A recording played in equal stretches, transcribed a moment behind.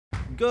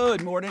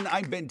Good morning,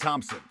 I'm Ben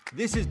Thompson.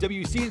 This is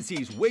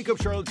WCNC's Wake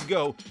Up Charlotte to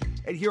Go,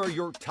 and here are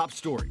your top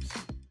stories.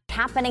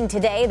 Happening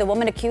today, the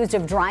woman accused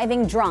of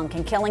driving drunk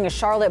and killing a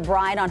Charlotte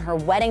bride on her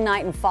wedding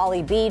night in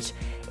Folly Beach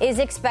is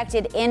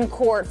expected in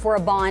court for a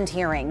bond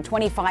hearing.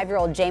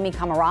 25-year-old Jamie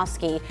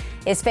Komorowski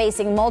is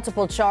facing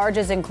multiple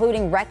charges,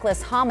 including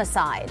reckless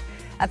homicide.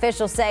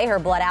 Officials say her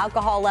blood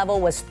alcohol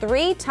level was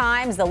 3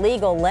 times the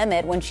legal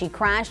limit when she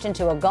crashed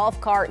into a golf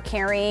cart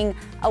carrying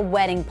a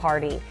wedding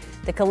party.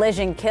 The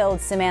collision killed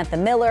Samantha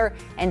Miller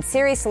and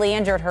seriously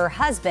injured her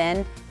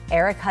husband,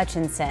 Eric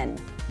Hutchinson.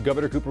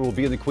 Governor Cooper will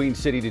be in the Queen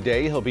City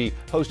today. He'll be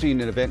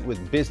hosting an event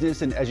with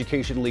business and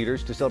education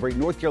leaders to celebrate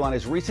North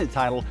Carolina's recent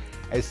title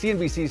as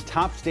CNBC's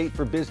top state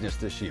for business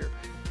this year.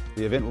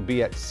 The event will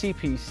be at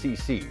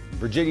CPCC.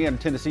 Virginia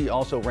and Tennessee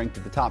also ranked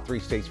at the top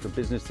 3 states for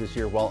business this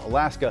year, while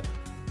Alaska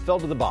fell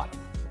to the bottom.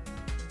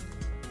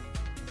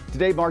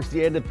 Today marks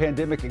the end of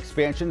pandemic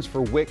expansions for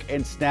WIC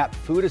and SNAP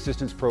food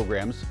assistance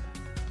programs.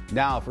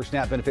 Now, for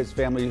SNAP benefits,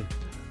 families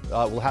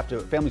will have to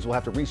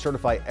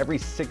recertify every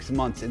 6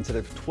 months instead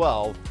of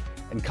 12.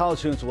 And college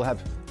students will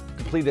have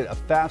completed a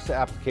FAFSA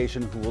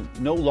application who will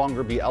no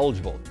longer be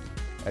eligible.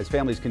 As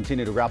families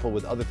continue to grapple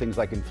with other things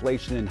like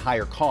inflation and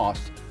higher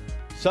costs,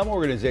 some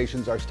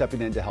organizations are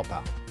stepping in to help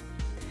out.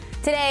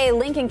 Today,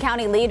 Lincoln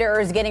County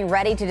leaders getting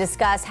ready to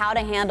discuss how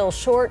to handle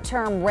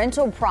short-term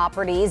rental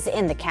properties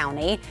in the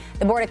county.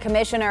 The Board of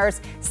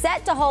Commissioners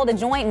set to hold a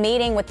joint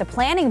meeting with the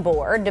Planning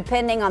Board.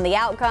 Depending on the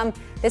outcome,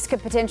 this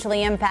could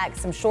potentially impact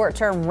some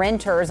short-term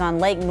renters on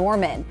Lake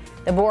Norman.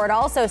 The board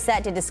also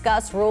set to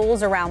discuss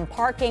rules around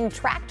parking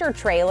tractor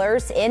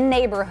trailers in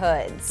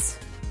neighborhoods.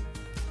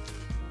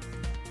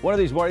 One of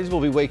these mornings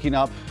we'll be waking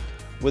up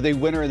with a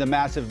winner in the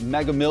massive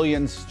Mega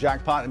Millions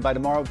jackpot, and by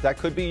tomorrow, that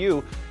could be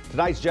you.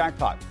 Tonight's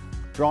jackpot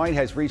drawing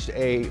has reached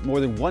a more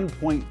than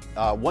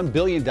 $1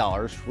 billion,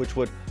 which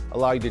would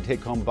allow you to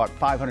take home about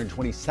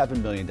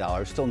 $527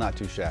 million. Still not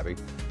too shabby.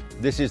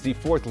 This is the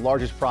 4th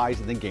largest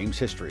prize in the game's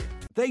history.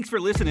 Thanks for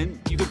listening.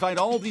 You can find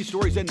all of these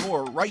stories and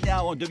more right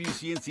now on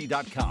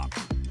WCNC.com.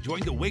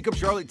 Join the Wake Up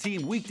Charlotte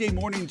team weekday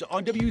mornings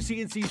on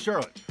WCNC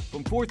Charlotte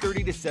from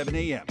 4:30 to 7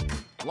 a.m.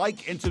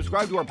 Like and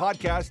subscribe to our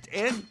podcast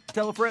and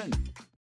tell a friend.